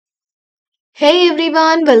Hey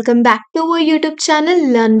everyone, welcome back to our YouTube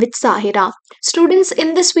channel Learn with Sahira. Students,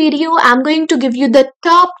 in this video, I'm going to give you the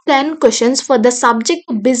top 10 questions for the subject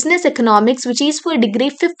Business Economics, which is for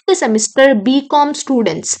degree 5th semester BCom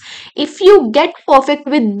students. If you get perfect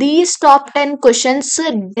with these top 10 questions,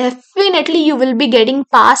 definitely you will be getting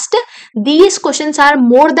past. These questions are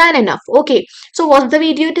more than enough. Okay, so watch the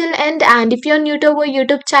video till end, and if you're new to our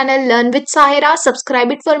YouTube channel Learn with Sahira,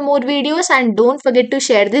 subscribe it for more videos and don't forget to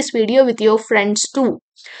share this video with your friends too.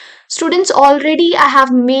 Students, already I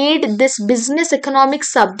have made this business economics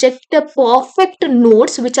subject a perfect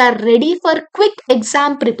notes which are ready for quick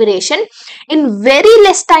exam preparation. In very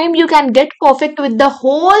less time you can get perfect with the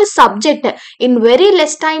whole subject. In very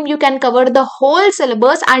less time you can cover the whole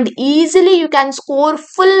syllabus and easily you can score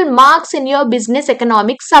full marks in your business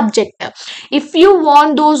economics subject. If you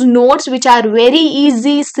want those notes which are very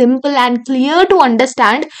easy, simple and clear to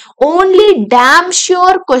understand, only damn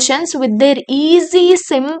sure questions with their easy,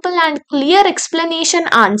 simple and clear explanation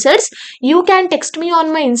answers, you can text me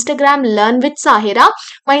on my Instagram Learn with Sahira.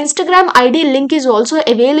 My Instagram ID link is also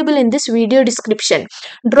available in this video description.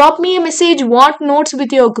 Drop me a message what notes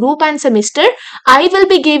with your group and semester. I will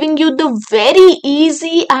be giving you the very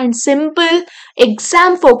easy and simple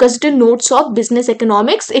exam focused notes of business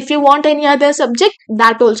economics. If you want any other subject,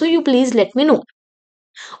 that also you please let me know.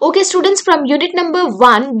 Okay, students, from unit number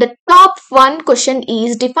 1, the top one question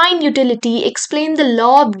is define utility, explain the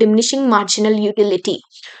law of diminishing marginal utility.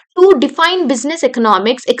 To define business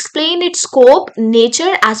economics, explain its scope,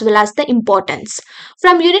 nature as well as the importance.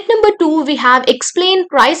 From unit number 2, we have explain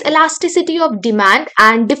price elasticity of demand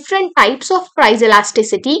and different types of price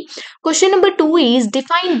elasticity. Question number 2 is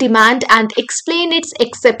define demand and explain its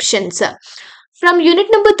exceptions. From unit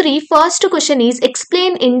number 3, first question is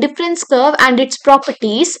explain indifference curve and its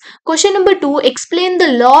properties. Question number 2, explain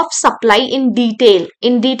the law of supply in detail.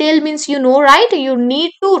 In detail means you know, right? You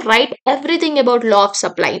need to write everything about law of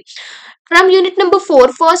supply. From unit number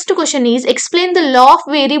 4, first question is explain the law of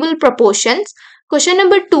variable proportions. Question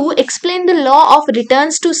number 2, explain the law of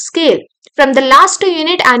returns to scale. From the last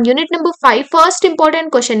unit and unit number 5, first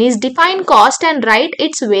important question is define cost and write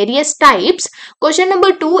its various types. Question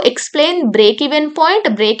number 2, explain break-even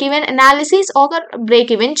point, break-even analysis or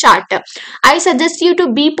break-even chart. I suggest you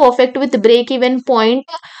to be perfect with break-even point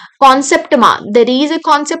concept. There is a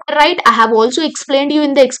concept, right? I have also explained you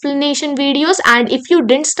in the explanation videos, and if you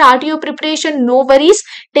didn't start your preparation, no worries.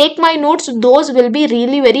 Take my notes. Those will be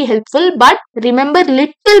really very helpful. But remember,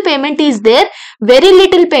 little payment is there. Very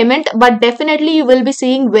little payment, but definitely you will be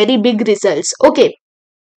seeing very big results. Okay,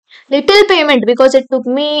 little payment because it took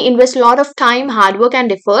me invest a lot of time, hard work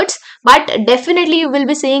and efforts, but definitely you will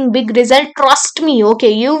be seeing big result. Trust me.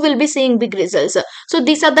 Okay, you will be seeing big results. So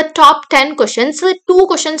these are the top 10 questions. So 2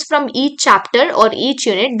 questions from each chapter or each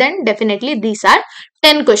unit, then definitely these are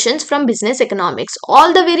 10 questions from business economics.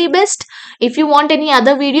 All the very best. If you want any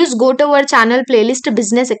other videos, go to our channel playlist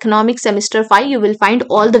Business Economics Semester 5. You will find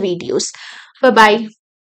all the videos. Bye bye.